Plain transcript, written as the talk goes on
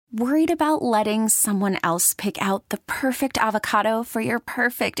Worried about letting someone else pick out the perfect avocado for your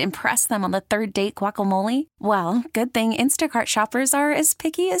perfect impress them on the third date guacamole? Well, good thing Instacart shoppers are as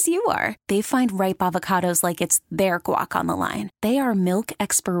picky as you are. They find ripe avocados like it's their guac on the line. They are milk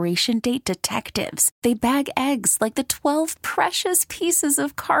expiration date detectives. They bag eggs like the 12 precious pieces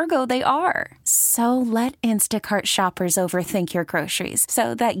of cargo they are. So let Instacart shoppers overthink your groceries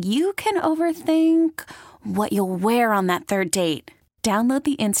so that you can overthink what you'll wear on that third date. Download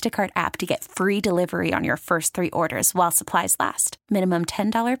the Instacart app to get free delivery on your first 3 orders while supplies last. Minimum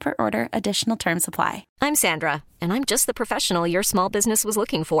 $10 per order. Additional terms apply. I'm Sandra, and I'm just the professional your small business was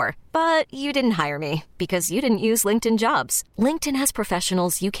looking for. But you didn't hire me because you didn't use LinkedIn Jobs. LinkedIn has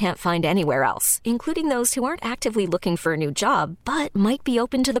professionals you can't find anywhere else, including those who aren't actively looking for a new job, but might be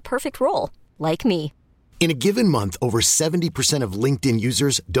open to the perfect role, like me. In a given month, over 70% of LinkedIn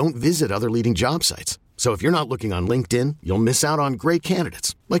users don't visit other leading job sites. So if you're not looking on LinkedIn, you'll miss out on great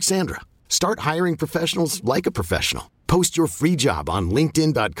candidates like Sandra. Start hiring professionals like a professional. Post your free job on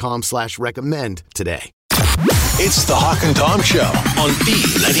linkedin.com/recommend today. It's the Hawk and Tom Show on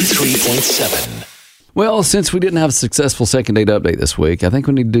B93.7. Well, since we didn't have a successful second date update this week, I think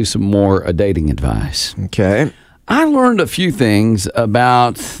we need to do some more dating advice. Okay. I learned a few things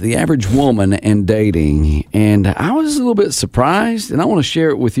about the average woman and dating, and I was a little bit surprised, and I want to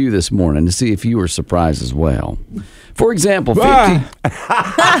share it with you this morning to see if you were surprised as well. For example, 50...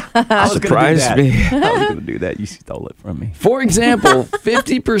 Surprised me. I was going to do that. You stole it from me. For example,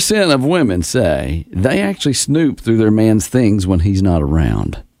 50% of women say they actually snoop through their man's things when he's not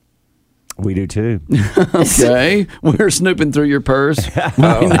around. We do too. Okay. We're snooping through your purse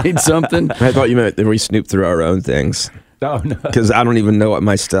when we need something. I thought you meant that we snoop through our own things. Oh, no. Because I don't even know what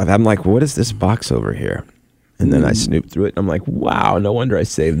my stuff. I'm like, what is this box over here? And then I snoop through it. And I'm like, wow, no wonder I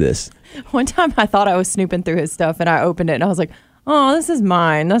saved this. One time I thought I was snooping through his stuff and I opened it and I was like, oh, this is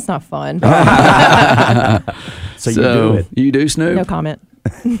mine. That's not fun. So you do it. You do snoop? No comment.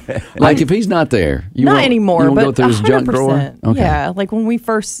 Like if he's not there, you not won't, anymore, you won't but go through his junk drawer? 100%. Okay. Yeah, like when we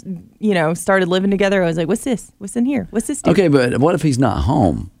first, started living together, I was like, what's this? What's in here? What's this do? Okay, but what if he's not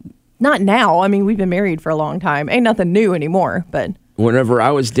home? Not now. I mean, we've been married for a long time. Ain't nothing new anymore, but... Whenever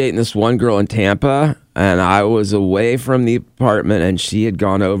I was dating this one girl in Tampa, and I was away from the apartment, and she had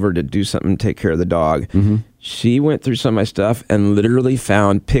gone over to do something, take care of the dog, she went through some of my stuff and literally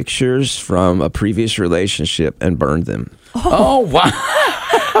found pictures from a previous relationship and burned them. Oh, wow.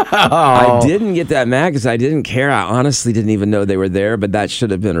 I didn't get that mad because I didn't care. I honestly didn't even know they were there, but that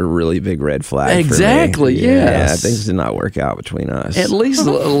should have been a really big red flag. Exactly, for me. yes. Yeah, things did not work out between us. At least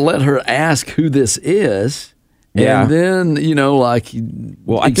let her ask who this is. Yeah. And then, Well,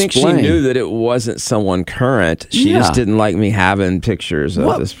 I think she knew that it wasn't someone current. She just didn't like me having pictures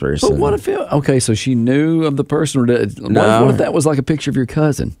of this person. But what if so she knew of the person? Or No. What if that was like a picture of your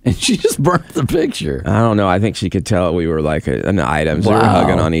cousin and she just burnt the picture? I don't know. I think she could tell we were like an item. Wow. We were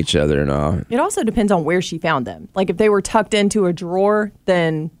hugging on each other and all. It also depends on where she found them. Like if they were tucked into a drawer,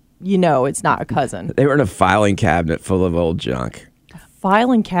 then it's not a cousin. They were in a filing cabinet full of old junk.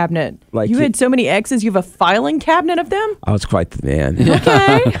 Filing cabinet. Like you had so many exes, you have a filing cabinet of them? I was quite the man.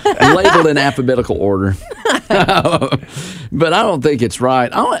 Okay. Labeled in alphabetical order. But I don't think it's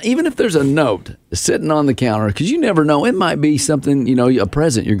right. Even if there's a note sitting on the counter, because you never know. It might be something, a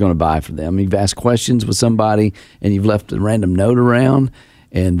present you're going to buy for them. You've asked questions with somebody and you've left a random note around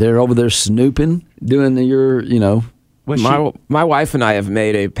and they're over there snooping, doing My wife and I have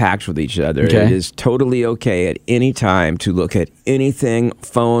made a pact with each other. Okay. It is totally okay at any time to look at anything.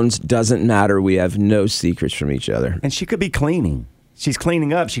 Phones, doesn't matter. We have no secrets from each other. And she could be cleaning. She's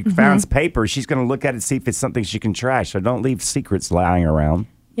cleaning up. She found paper. She's going to look at it, see if it's something she can trash. So don't leave secrets lying around.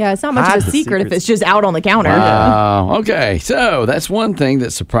 Yeah, it's not much Hide of a the secret if secrets. it's just out on the counter. Wow. Okay, so that's one thing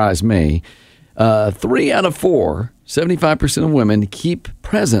that surprised me. 3 out of 4, 75% of women keep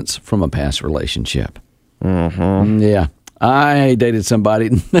presents from a past relationship. Yeah. I dated somebody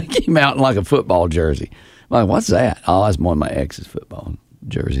and they came out in like a football jersey. I'm like, what's that? Oh, that's one of my ex's football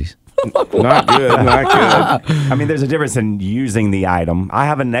jerseys. Not good. Not good. I mean, there's a difference in using the item. I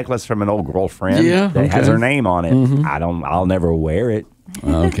have a necklace from an old girlfriend that has her name on it. I'll never wear it.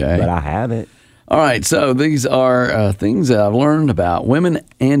 Okay. But I have it. All right. So these are things that I've learned about women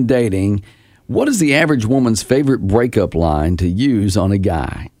and dating. What is the average woman's favorite breakup line to use on a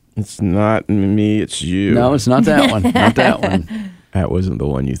guy? It's not me, it's you. No, it's not that one. Not that one. That wasn't the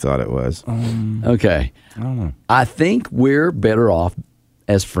one you thought it was. Okay. I don't know. I think we're better off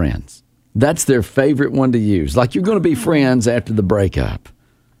as friends. That's their favorite one to use. Like you're going to be friends after the breakup.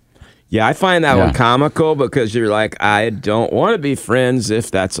 Yeah, I find that one comical because you're like, I don't want to be friends if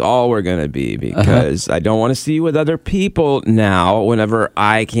that's all we're going to be, because I don't want to see you with other people now whenever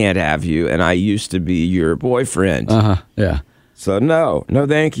I can't have you and I used to be your boyfriend. Yeah. So no,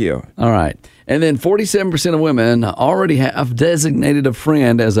 thank you. All right. And then 47% of women already have designated a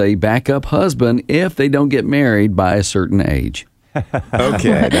friend as a backup husband if they don't get married by a certain age.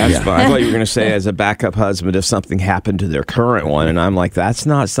 Okay, that's fine. I thought you were going to say as a backup husband if something happened to their current one, and I'm like, that's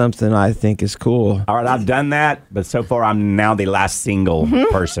not something I think is cool. All right, I've done that, but so far I'm now the last single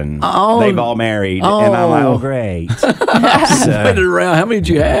person. Oh. They've all married, and I'm like, oh, great. Spin it around. How many did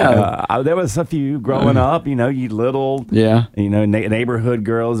you have? There was a few growing up, you little, neighborhood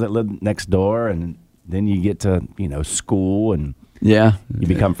girls that lived next door, and then you get to, school and you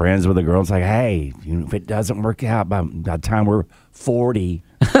become friends with a girl. It's like, hey, if it doesn't work out by the time we're 40.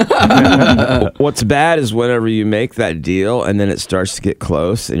 What's bad is whenever you make that deal and then it starts to get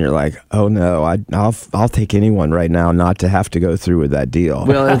close and you're like, oh no, I'll take anyone right now not to have to go through with that deal.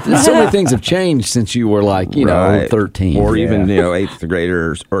 Well, so many things have changed since you were like, 13. Or even, 8th grade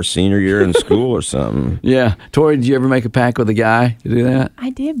or senior year in school or something. Yeah. Tori, did you ever make a pact with a guy to do that?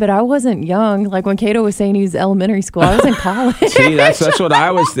 I did, but I wasn't young. Like when Cato was saying he was elementary school, I was in college. See, that's what I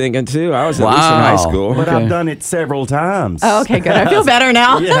was thinking too. I was at least in high school. But I've done it several times. Oh, okay, good. I feel better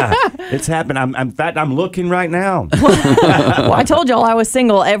now. Yeah, it's happened. In fact, I'm looking right now. Well, I told y'all I was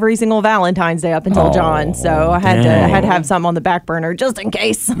single every single Valentine's Day up until John, so I had to have something on the back burner just in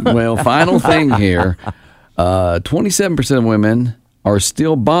case. Well, final thing here. 27% of women are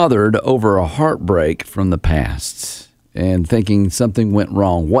still bothered over a heartbreak from the past and thinking something went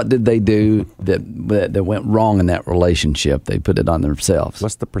wrong. What did they do that went wrong in that relationship? They put it on themselves.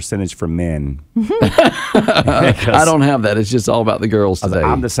 What's the percentage for men? I don't have that. It's just all about the girls today.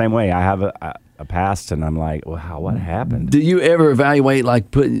 I'm the same way. I have a past, and I'm like, wow, what happened? Do you ever evaluate,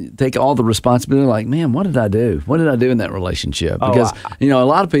 take all the responsibility, like, man, what did I do? What did I do in that relationship? Because, a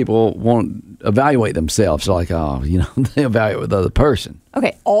lot of people won't evaluate themselves. They're like, they evaluate with the other person.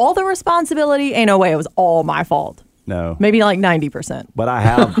 Okay, all the responsibility? Ain't no way it was all my fault. No. Maybe like 90%. But I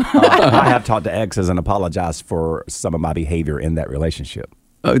have talked to exes and apologized for some of my behavior in that relationship.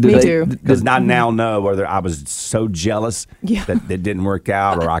 Me too. Because I now know whether I was so jealous that it didn't work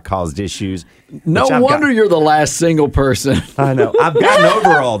out or I caused issues. No wonder you're the last single person. I know. I've gotten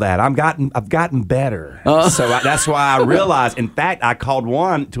over all that. I've gotten better. So that's why I realized. In fact, I called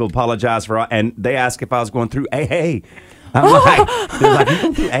one to apologize for, and they asked if I was going through AA. I'm they're like, you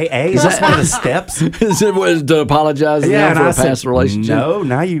go through AA? Is that one of the steps? Is it to apologize for a past relationship? No,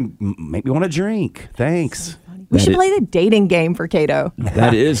 now you make me want to drink. Thanks. We should play the dating game for Cato.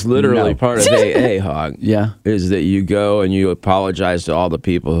 That is literally part of AA, Hog. Yeah. Is that you go and you apologize to all the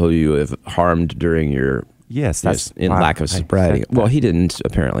people who you have harmed during your lack of sobriety. Well, he didn't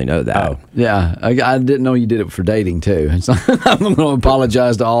apparently know that. Oh. Yeah. I didn't know you did it for dating, too. So I'm going to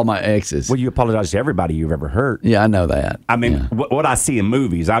apologize to all my exes. Well, you apologize to everybody you've ever hurt. Yeah, I know that. I mean, what I see in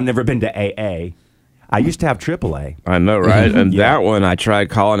movies, I've never been to AA. I used to have AAA. I know, right? And that one, I tried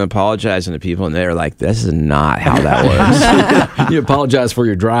calling and apologizing to people, and they were like, this is not how that works. You apologize for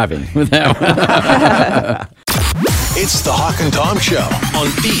your driving with that one. It's the Hawk and Tom Show on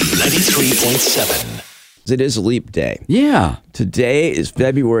B93.7. It is Leap Day. Yeah. Today is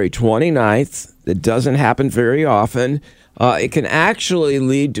February 29th. It doesn't happen very often. It can actually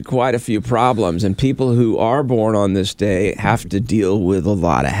lead to quite a few problems, and people who are born on this day have to deal with a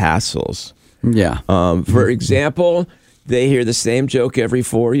lot of hassles. Yeah. For example, they hear the same joke every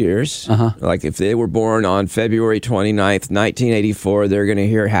 4 years. Like if they were born on February 29th, 1984, they're going to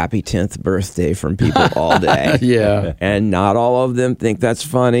hear happy 10th birthday from people all day. Yeah. And not all of them think that's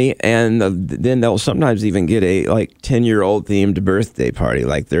funny. And then they'll sometimes even get a 10-year-old themed birthday party,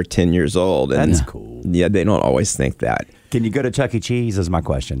 like they're 10 years old. And that's cool. Yeah, they don't always think that. Can you go to Chuck E. Cheese is my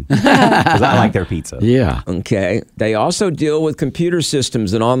question. Because I like their pizza. Yeah. Okay. They also deal with computer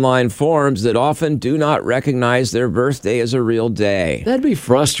systems and online forums that often do not recognize their birthday as a real day. That'd be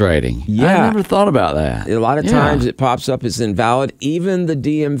frustrating. Yeah. I never thought about that. A lot of times it pops up as invalid. Even the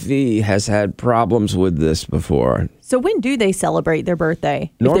DMV has had problems with this before. So when do they celebrate their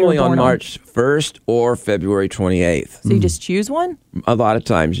birthday? Normally on March 1st or February 28th. So you just choose one? A lot of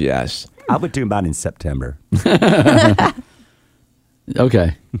times, yes. I would do about in September.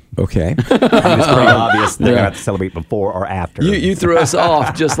 Okay. Okay. It's pretty obvious they're going to have to celebrate before or after. You threw us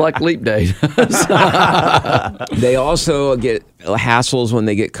off just like Leap Day. They also get hassles when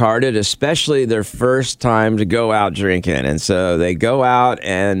they get carded, especially their first time to go out drinking. And so they go out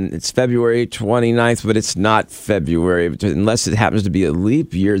and it's February 29th, but it's not February unless it happens to be a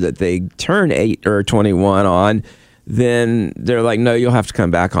leap year that they turn 8 or 21 on. then they're like, no, you'll have to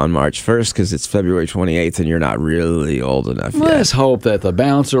come back on March 1st because it's February 28th and you're not really old enough yet. Let's hope that the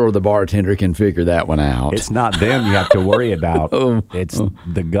bouncer or the bartender can figure that one out. It's not them you have to worry about. It's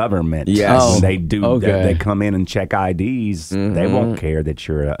the government. Yes. When they do. Okay. They come in and check IDs. They won't care that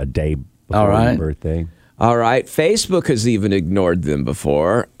you're a day before your birthday. All right. Facebook has even ignored them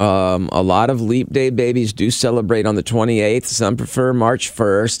before. A lot of Leap Day babies do celebrate on the 28th. Some prefer March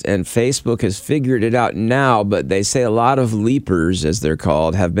 1st, and Facebook has figured it out now, but they say a lot of leapers, as they're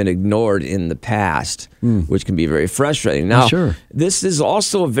called, have been ignored in the past, which can be very frustrating. Now, this is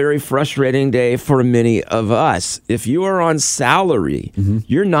also a very frustrating day for many of us. If you are on salary,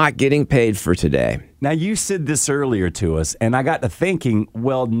 you're not getting paid for today. Now, you said this earlier to us, and I got to thinking,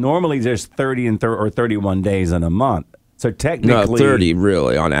 well, normally there's 30 or 31 days in a month. So technically... No, 30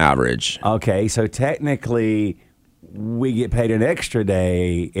 really on average. Okay, so technically we get paid an extra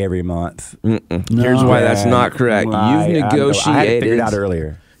day every month. Here's why that's not correct. You've negotiated... I had to figure it out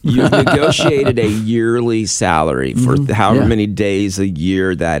earlier. You've negotiated a yearly salary for however many days a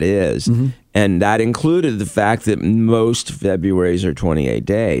year that is. And that included the fact that most Februarys are 28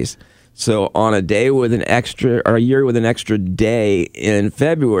 days. So on a day with an extra, or a year with an extra day in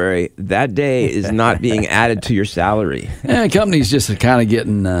February, that day is not being added to your salary. Yeah, companies just kind of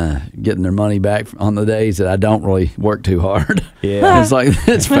getting their money back on the days that I don't really work too hard. Yeah, it's like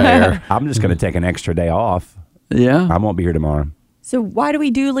it's fair. I'm just going to take an extra day off. Yeah, I won't be here tomorrow. So why do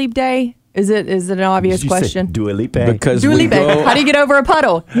we do Leap Day? Is it an obvious question? Dua Lipa. Because Dua Lipa. How do you get over a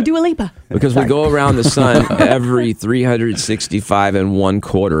puddle? You Dua Lipa. Because we go around the sun every 365 and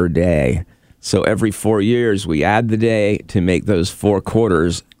 1/4 day. So every 4 years, we add the day to make those 4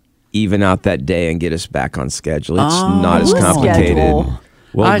 quarters even out that day and get us back on schedule. It's not as complicated. Schedule.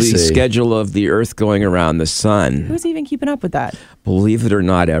 Well, the schedule of the Earth going around the sun. Who's even keeping up with that? Believe it or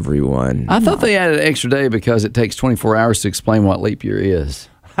not, everyone. I thought they added an extra day because it takes 24 hours to explain what leap year is.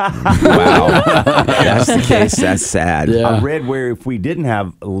 Wow. That's the case. That's sad. Yeah. I read where if we didn't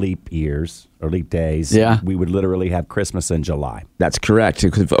have leap years or leap days, we would literally have Christmas in July. That's correct.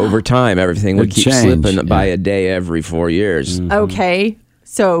 Because over time, everything would keep slipping by a day every 4 years. Okay.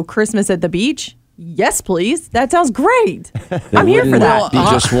 So Christmas at the beach? Yes, please. That sounds great. I'm here for that. It wouldn't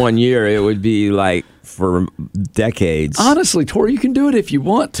be just 1 year. It would be like for decades. Honestly, Tori, you can do it if you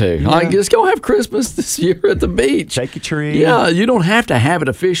want to. Yeah. Like, just go have Christmas this year at the beach. Take your tree. Yeah, you don't have to have it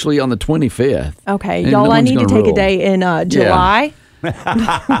officially on the 25th. Okay, y'all, I need to take a day in July.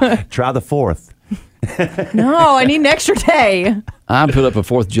 Try the 4th. No, I need an extra day. I put up a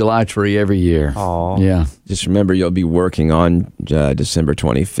 4th of July tree every year. Oh, yeah. Just remember, you'll be working on December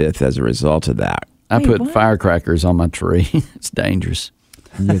 25th as a result of that. I put firecrackers on my tree. It's dangerous.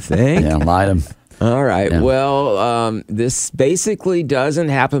 You think? Yeah, light them. All right. Yeah. Well, this basically doesn't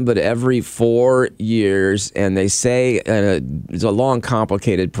happen but every 4 years, and they say it's a long,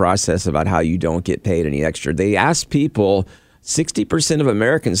 complicated process about how you don't get paid any extra. They ask people, 60% of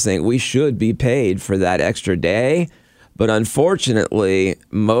Americans think we should be paid for that extra day, but unfortunately,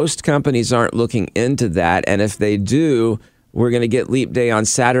 most companies aren't looking into that, and if they do, we're going to get Leap Day on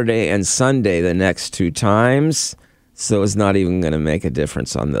Saturday and Sunday the next 2 times, so it's not even going to make a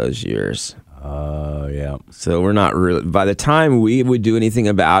difference on those years. Oh, yeah. So we're not really, by the time we would do anything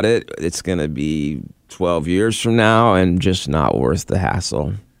about it, it's going to be 12 years from now and just not worth the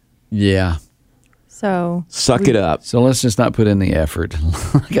hassle. Yeah. So suck it up. So let's just not put in the effort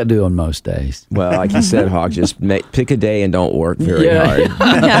like I do on most days. Well, like you said, Hawk, just pick a day and don't work very hard.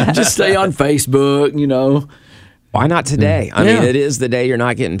 Yeah. Just stay on Facebook, you know. Why not today? I mean, it is the day you're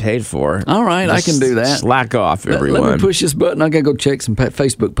not getting paid for. All right, just I can do that. Slack off, everyone. Let me push this button. I got to go check some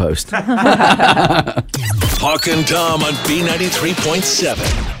Facebook posts. Hawk and Tom on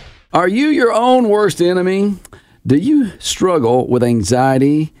B93.7. Are you your own worst enemy? Do you struggle with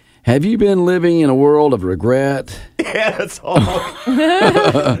anxiety? Have you been living in a world of regret? Yeah, that's all.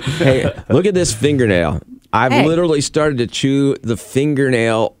 Hey, look at this fingernail. I've literally started to chew the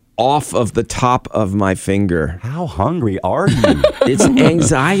fingernail off of the top of my finger. How hungry are you? It's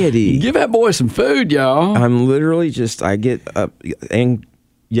anxiety. Give that boy some food, y'all. I'm literally just, I get uptight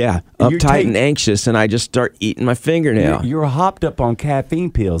and anxious, and I just start eating my fingernail. You're hopped up on caffeine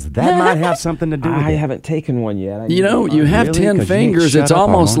pills. That might have something to do with it. I haven't taken one yet. You have 10 fingers. It's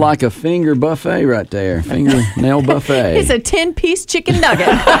almost like a finger buffet right there. Fingernail buffet. It's a 10-piece chicken nugget.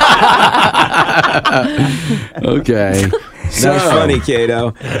 Okay. That's funny,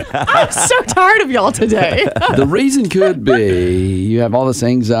 Kato. I'm so tired of y'all today. The reason could be you have all this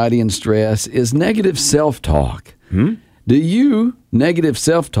anxiety and stress is negative self-talk. Do you negative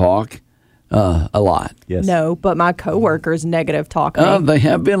self-talk a lot? Yes. No, but my coworkers negative talk me. They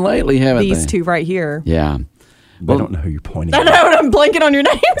have been lately, haven't they? These two right here. Yeah. They don't know who you're pointing I at. know, and I'm blanking on your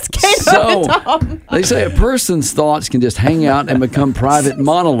names, Kato So, and Tom. they say a person's thoughts can just hang out and become private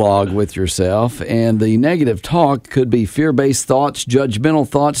monologue with yourself, and the negative talk could be fear-based thoughts, judgmental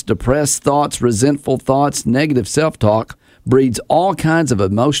thoughts, depressed thoughts, resentful thoughts. Negative self-talk breeds all kinds of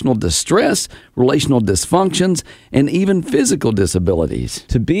emotional distress, relational dysfunctions, and even physical disabilities.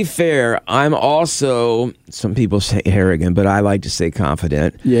 To be fair, I'm also, some people say arrogant, but I like to say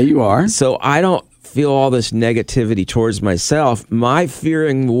confident. Yeah, you are. So I don't feel all this negativity towards myself. My fear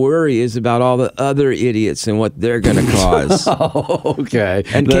and worry is about all the other idiots and what they're going to cause. Okay.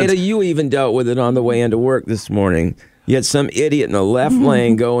 And Kato, you even dealt with it on the way into work this morning. You had some idiot in the left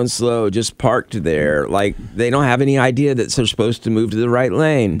lane going slow, just parked there. Like, they don't have any idea that they're supposed to move to the right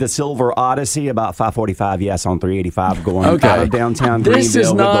lane. The Silver Odyssey, about 545, yes, on 385, going Okay. out of downtown This is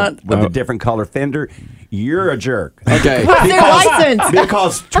Greenville not- with a different color fender. You're a jerk. Okay. What's their license?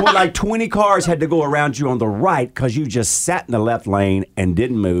 Because like 20 cars had to go around you on the right because you just sat in the left lane and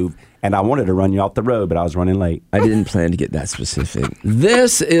didn't move. And I wanted to run you off the road, but I was running late. I didn't plan to get that specific.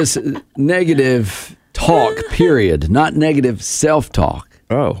 This is negative talk, period, not negative self-talk.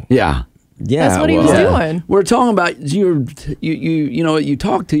 Oh. Yeah. Yeah. That's what he was doing. We're talking about you know, you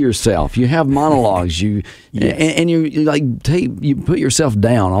talk to yourself. You have monologues. You and you like you put yourself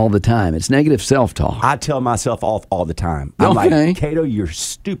down all the time. It's negative self-talk. I tell myself off all the time. I'm Okay. like, Kato, you're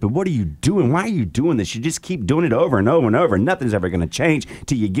stupid. What are you doing? Why are you doing this? You just keep doing it over and over and over. Nothing's ever going to change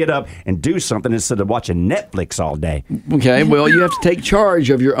till you get up and do something instead of watching Netflix all day. Okay, well, you have to take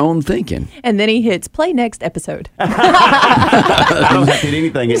charge of your own thinking. And then he hits play next episode. I don't have to do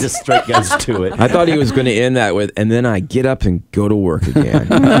anything. It just straight goes to it. I thought he was going to end that with, and then I get up and go to work again.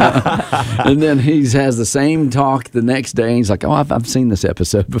 And then he has the same talk the next day. And he's like, "Oh, I've seen this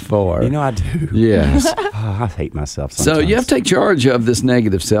episode before." You know, I do. Yes. Oh, I hate myself sometimes. So you have to take charge of this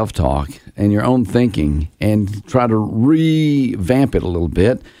negative self-talk and your own thinking and try to revamp it a little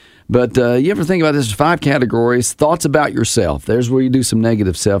bit. But you ever think about this? 5 categories. Thoughts about yourself. There's where you do some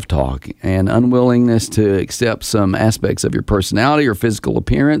negative self-talk. And unwillingness to accept some aspects of your personality or physical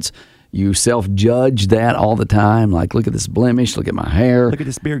appearance. You self-judge that all the time. Like, look at this blemish. Look at my hair. Look at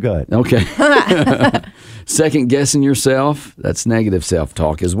this beer gut. Okay. Second guessing yourself. That's negative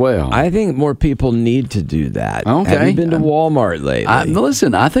self-talk as well. I think more people need to do that. Okay. Have you been to Walmart lately?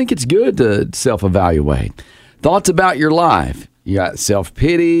 Listen, I think it's good to self-evaluate. Thoughts about your life. You got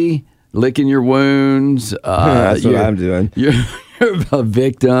self-pity, licking your wounds. That's what I'm doing. You're a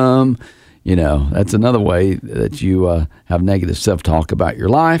victim. You know, that's another way that you have negative self-talk about your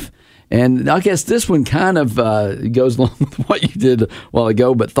life. And I guess this one kind of goes along with what you did a while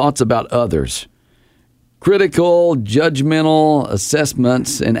ago, but thoughts about others. Critical, judgmental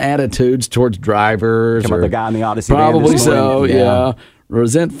assessments and attitudes towards drivers. Come on, or the guy in the Odyssey van Probably this so, morning. yeah.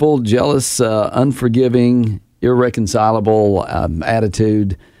 Resentful, jealous, unforgiving, irreconcilable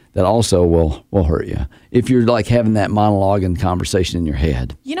attitude that also will hurt you if you're like having that monologue and conversation in your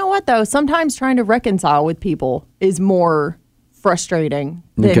head. You know what, though? Sometimes trying to reconcile with people is more frustrating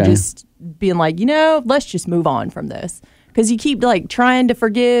than just being like, let's just move on from this. Because you keep like trying to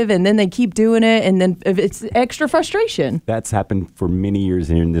forgive and then they keep doing it and then it's extra frustration. That's happened for many years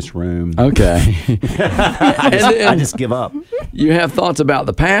here in this room. Okay. I just give up. You have thoughts about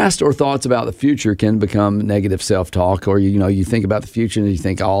the past or thoughts about the future can become negative self-talk, or you think about the future and you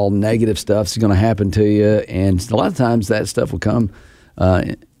think all negative stuff's going to happen to you, and a lot of times that stuff will come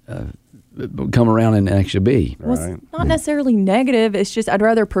around and actually be. Well, it's not necessarily negative. It's just I'd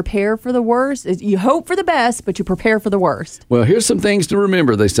rather prepare for the worst. You hope for the best, but you prepare for the worst. Well, here's some things to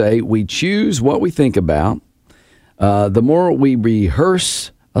remember. They say we choose what we think about. The more we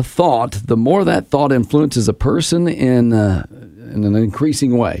rehearse a thought, the more that thought influences a person in an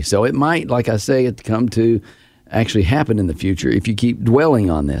increasing way. So it might, like I say, it come to actually happen in the future if you keep dwelling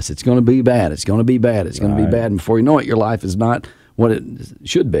on this. It's going to be bad. It's going to be bad. It's going to be bad. And before you know it, your life is not what it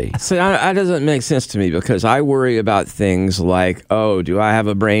should be. See, that doesn't make sense to me because I worry about things like, oh, do I have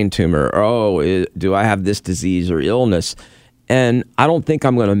a brain tumor? Oh, do I have this disease or illness? And I don't think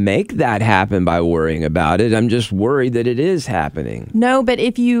I'm going to make that happen by worrying about it. I'm just worried that it is happening. No, but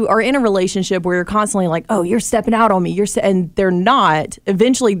if you are in a relationship where you're constantly like, oh, you're stepping out on me, and they're not,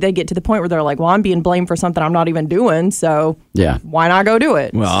 eventually they get to the point where they're like, well, I'm being blamed for something I'm not even doing, so why not go do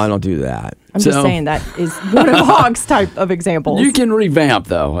it? Well, I don't do that. I'm just saying that is one of Hog's type of examples. You can revamp,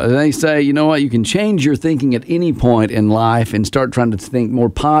 though. They say, you know what, you can change your thinking at any point in life and start trying to think more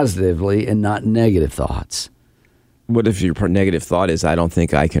positively and not negative thoughts. What if your negative thought is, I don't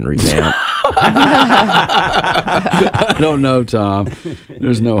think I can revamp? I don't know, Tom.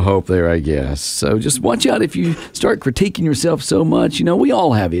 There's no hope there, I guess. So just watch out if you start critiquing yourself so much. We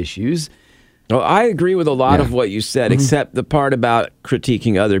all have issues. Well, I agree with a lot of what you said, except the part about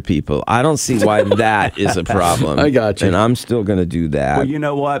critiquing other people. I don't see why that is a problem. I got you. And I'm still going to do that. Well, you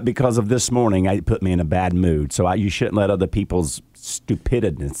know what? Because of this morning, it put me in a bad mood. So you shouldn't let other people's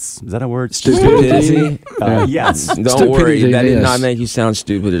stupidness. Is that a word? Stupidity? Yes. Don't worry. That did not make you sound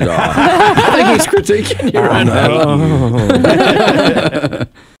stupid at all. I think he's critiquing you right now.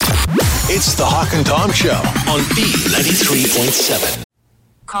 It's the Hawk and Tom Show on B93.7.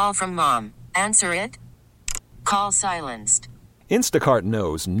 Call from mom. Answer it. Call silenced. Instacart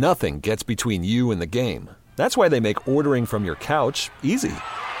knows nothing gets between you and the game. That's why they make ordering from your couch easy.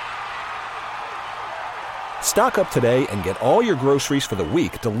 Stock up today and get all your groceries for the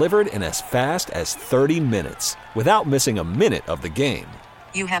week delivered in as fast as 30 minutes without missing a minute of the game.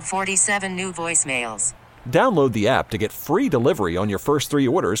 You have 47 new voicemails. Download the app to get free delivery on your first 3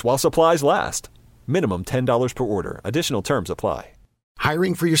 orders while supplies last. Minimum $10 per order. Additional terms apply.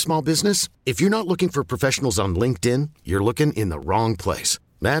 Hiring for your small business? If you're not looking for professionals on LinkedIn, you're looking in the wrong place.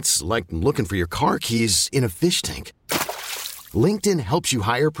 That's like looking for your car keys in a fish tank. LinkedIn helps you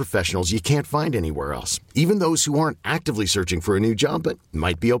hire professionals you can't find anywhere else, even those who aren't actively searching for a new job but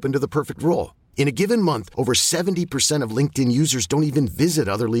might be open to the perfect role. In a given month, over 70% of LinkedIn users don't even visit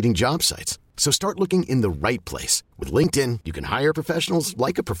other leading job sites. So start looking in the right place. With LinkedIn, you can hire professionals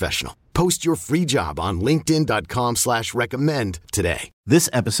like a professional. Post your free job on linkedin.com/recommend today. This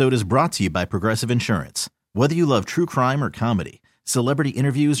episode is brought to you by Progressive Insurance. Whether you love true crime or comedy, celebrity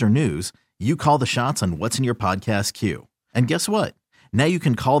interviews or news, you call the shots on what's in your podcast queue. And guess what? Now you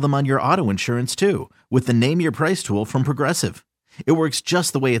can call them on your auto insurance too with the Name Your Price tool from Progressive. It works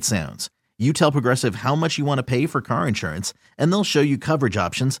just the way it sounds. You tell Progressive how much you want to pay for car insurance, and they'll show you coverage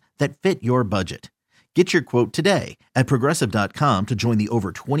options that fit your budget. Get your quote today at Progressive.com to join the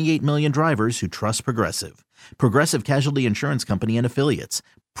over 28 million drivers who trust Progressive. Progressive Casualty Insurance Company and Affiliates.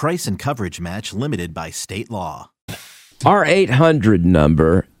 Price and coverage match limited by state law. Our 800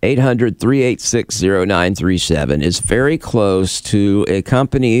 number, 800-386-0937, is very close to a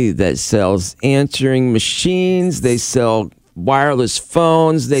company that sells answering machines. They sell wireless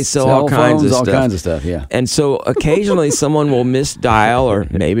phones, they sell all kinds of stuff. Yeah. And so occasionally someone will misdial, or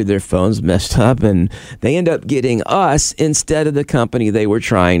maybe their phone's messed up, and they end up getting us instead of the company they were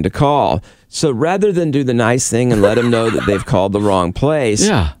trying to call. So rather than do the nice thing and let them know that they've called the wrong place,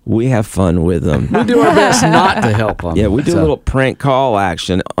 we have fun with them. We do our best not to help them. Yeah, we do a little prank call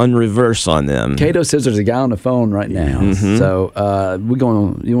action on reverse on them. Cato says there's a guy on the phone right now. Mm-hmm. So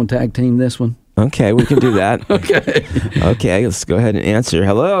you want to tag team this one? Okay, we can do that. Okay, let's go ahead and answer.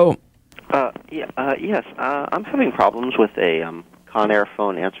 Hello? Yes. I'm having problems with a Conair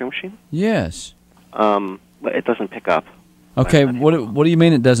phone answering machine. Yes. It doesn't pick up. Okay, what do you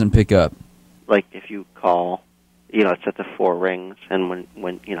mean it doesn't pick up? Like if you call, it's at the 4 rings, and when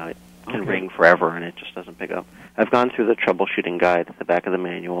it can ring forever, and it just doesn't pick up. I've gone through the troubleshooting guide at the back of the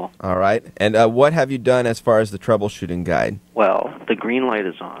manual. All right. And what have you done as far as the troubleshooting guide? Well, the green light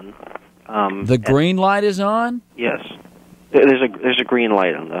is on. The green light is on? Yes. There's a green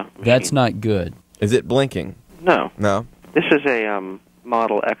light on the machine. That's not good. Is it blinking? No. No? This is a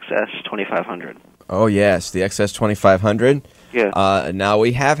model XS2500. Oh, yes, the XS2500. Yeah. Now,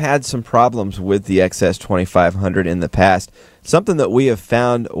 we have had some problems with the XS2500 in the past. Something that we have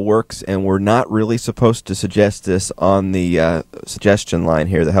found works, and we're not really supposed to suggest this on the suggestion line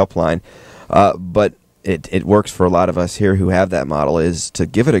here, the helpline, but it works for a lot of us here who have that model, is to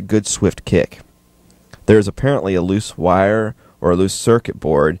give it a good swift kick. There's apparently a loose wire or a loose circuit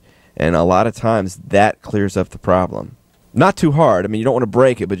board, and a lot of times that clears up the problem. Not too hard. I mean, you don't want to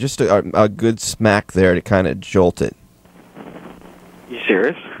break it, but just a good smack there to kind of jolt it. You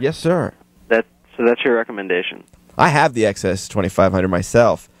serious? Yes, sir. So that's your recommendation? I have the XS2500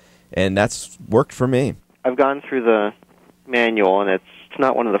 myself, and that's worked for me. I've gone through the manual, and it's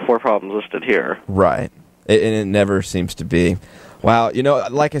not one of the 4 problems listed here. Right. And it never seems to be. Wow,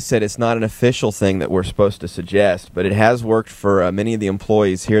 like I said, it's not an official thing that we're supposed to suggest, but it has worked for many of the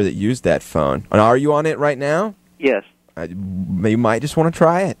employees here that use that phone. And are you on it right now? Yes. You might just want to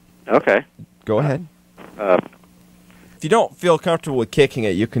try it. Okay. Go ahead. If you don't feel comfortable with kicking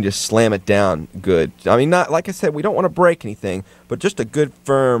it, you can just slam it down good. I mean, not like I said, we don't want to break anything, but just a good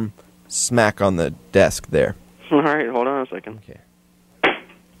firm smack on the desk there. All right, hold on a second. Okay.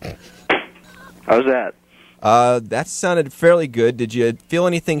 How's that? That sounded fairly good. Did you feel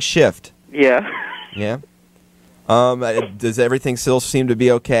anything shift? Yeah. Yeah? Does everything still seem to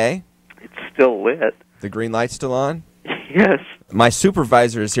be okay? It's still lit. The green light's still on? Yes. My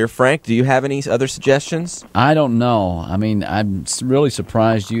supervisor is here. Frank, do you have any other suggestions? I don't know. I mean, I'm really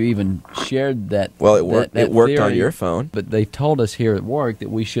surprised you even shared that. Well, it worked. It worked theory, on your phone. But they told us here at work that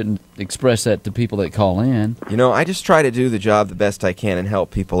we shouldn't express that to people that call in. You know, I just try to do the job the best I can and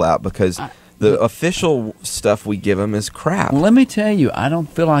help people out because the official stuff we give them is crap. Well, let me tell you, I don't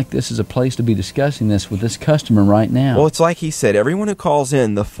feel like this is a place to be discussing this with this customer right now. Well, it's like he said, everyone who calls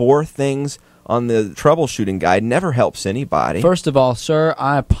in, the 4 things on the troubleshooting guide never helps anybody. First of all, sir,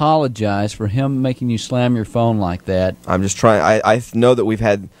 I apologize for him making you slam your phone like that. I'm just trying. I know that we've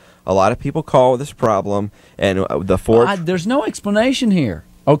had a lot of people call with this problem, and the 4... there's no explanation here,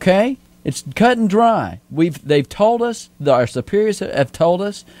 okay? It's cut and dry. They've told us, our superiors have told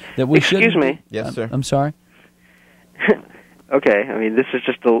us that we shouldn't... Excuse me. Yes, sir. I'm sorry? Okay, I mean, this is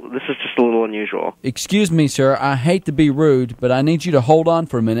just a little unusual. Excuse me, sir. I hate to be rude, but I need you to hold on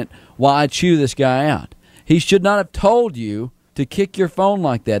for a minute while I chew this guy out. He should not have told you to kick your phone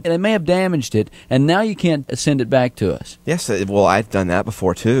like that. They may have damaged it, and now you can't send it back to us. Yes, well, I've done that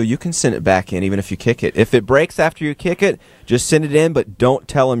before, too. You can send it back in even if you kick it. If it breaks after you kick it, just send it in, but don't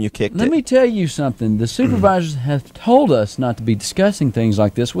tell them you kicked it. Let me tell you something. The supervisors have told us not to be discussing things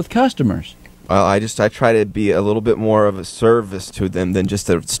like this with customers. Well, I try to be a little bit more of a service to them than just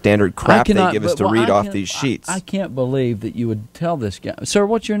the standard crap they give us to read off these sheets. I can't believe that you would tell this guy. Sir,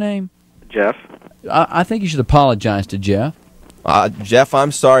 what's your name? Jeff. I think you should apologize to Jeff. Jeff,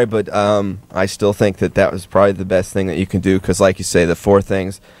 I'm sorry, but I still think that was probably the best thing that you can do because, like you say, the 4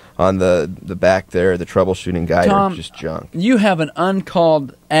 things on the back there, the troubleshooting guide, Tom, are just junk. You have an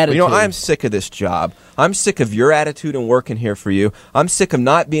uncalled attitude. You know, I'm sick of this job. I'm sick of your attitude and working here for you. I'm sick of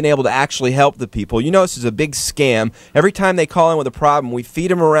not being able to actually help the people. You know, this is a big scam. Every time they call in with a problem, we feed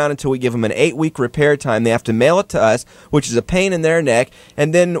them around until we give them an 8-week repair time. They have to mail it to us, which is a pain in their neck,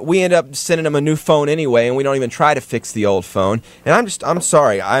 and then we end up sending them a new phone anyway, and we don't even try to fix the old phone. And I'm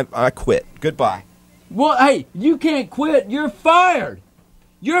sorry. I quit. Goodbye. Well, hey, you can't quit. You're fired.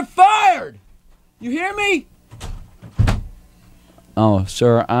 You're fired! You hear me? Oh,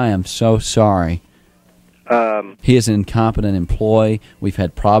 sir, I am so sorry. He is an incompetent employee. We've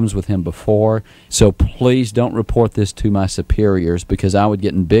had problems with him before. So please don't report this to my superiors because I would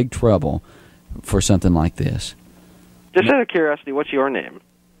get in big trouble for something like this. Just out of curiosity, what's your name?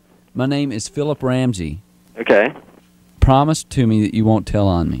 My name is Philip Ramsey. Okay. Promise to me that you won't tell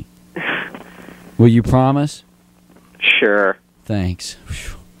on me. Will you promise? Sure. Thanks.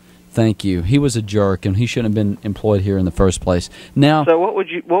 Thank you. He was a jerk, and he shouldn't have been employed here in the first place. Now, so what would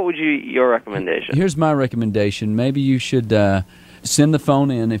your recommendation? Here's my recommendation. Maybe you should send the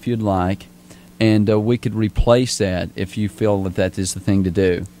phone in if you'd like, and we could replace that if you feel that is the thing to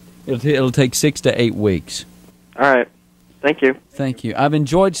do. It'll take 6 to 8 weeks. All right. Thank you. Thank you. I've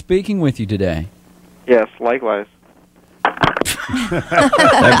enjoyed speaking with you today. Yes, likewise.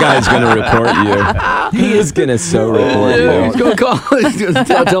 That guy's going to report you. He is going to report you. He's going to call. He's going to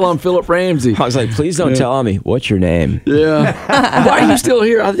tell on Philip Ramsey. I was like, please don't tell on me. What's your name? Yeah. Why are you still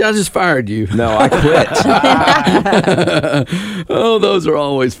here? I just fired you. No, I quit. Oh, those are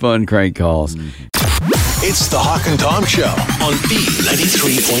always fun crank calls. It's the Hawk and Tom Show on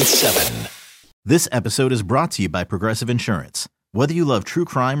B93.7. This episode is brought to you by Progressive Insurance. Whether you love true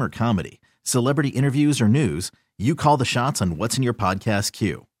crime or comedy, celebrity interviews or news, you call the shots on what's in your podcast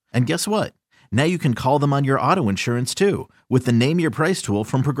queue. And guess what? Now you can call them on your auto insurance too with the Name Your Price tool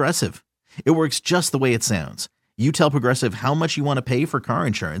from Progressive. It works just the way it sounds. You tell Progressive how much you want to pay for car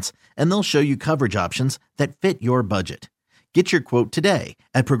insurance, and they'll show you coverage options that fit your budget. Get your quote today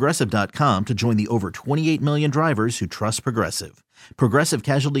at Progressive.com to join the over 28 million drivers who trust Progressive. Progressive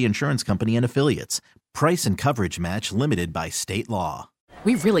Casualty Insurance Company and Affiliates. Price and coverage match limited by state law.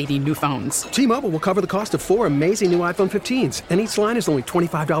 We really need new phones. T-Mobile will cover the cost of 4 amazing new iPhone 15s, and each line is only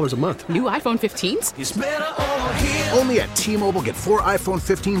 $25 a month. New iPhone 15s? It's better over here. Only at T-Mobile, get 4 iPhone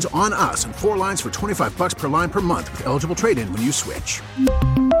 15s on us and 4 lines for $25 per line per month with eligible trade-in when you switch.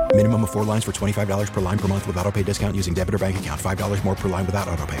 Minimum of 4 lines for $25 per line per month with autopay discount using debit or bank account. $5 more per line without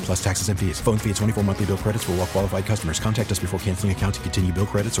autopay, plus taxes and fees. Phone fee at 24 monthly bill credits for well-qualified customers. Contact us before canceling account to continue bill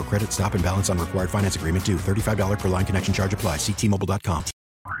credits or credit stop and balance on required finance agreement due. $35 per line connection charge applies. See T-Mobile.com.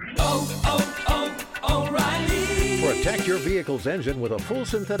 O'Reilly. Protect your vehicle's engine with a full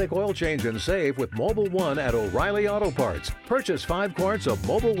synthetic oil change and save with Mobil 1 at O'Reilly Auto Parts. Purchase 5 quarts of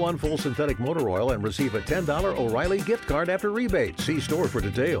Mobil 1 full synthetic motor oil and receive a $10 O'Reilly gift card after rebate. See store for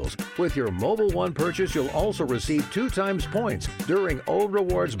details. With your Mobil 1 purchase, you'll also receive 2 times points during Old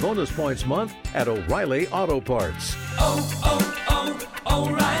Rewards Bonus Points Month at O'Reilly Auto Parts.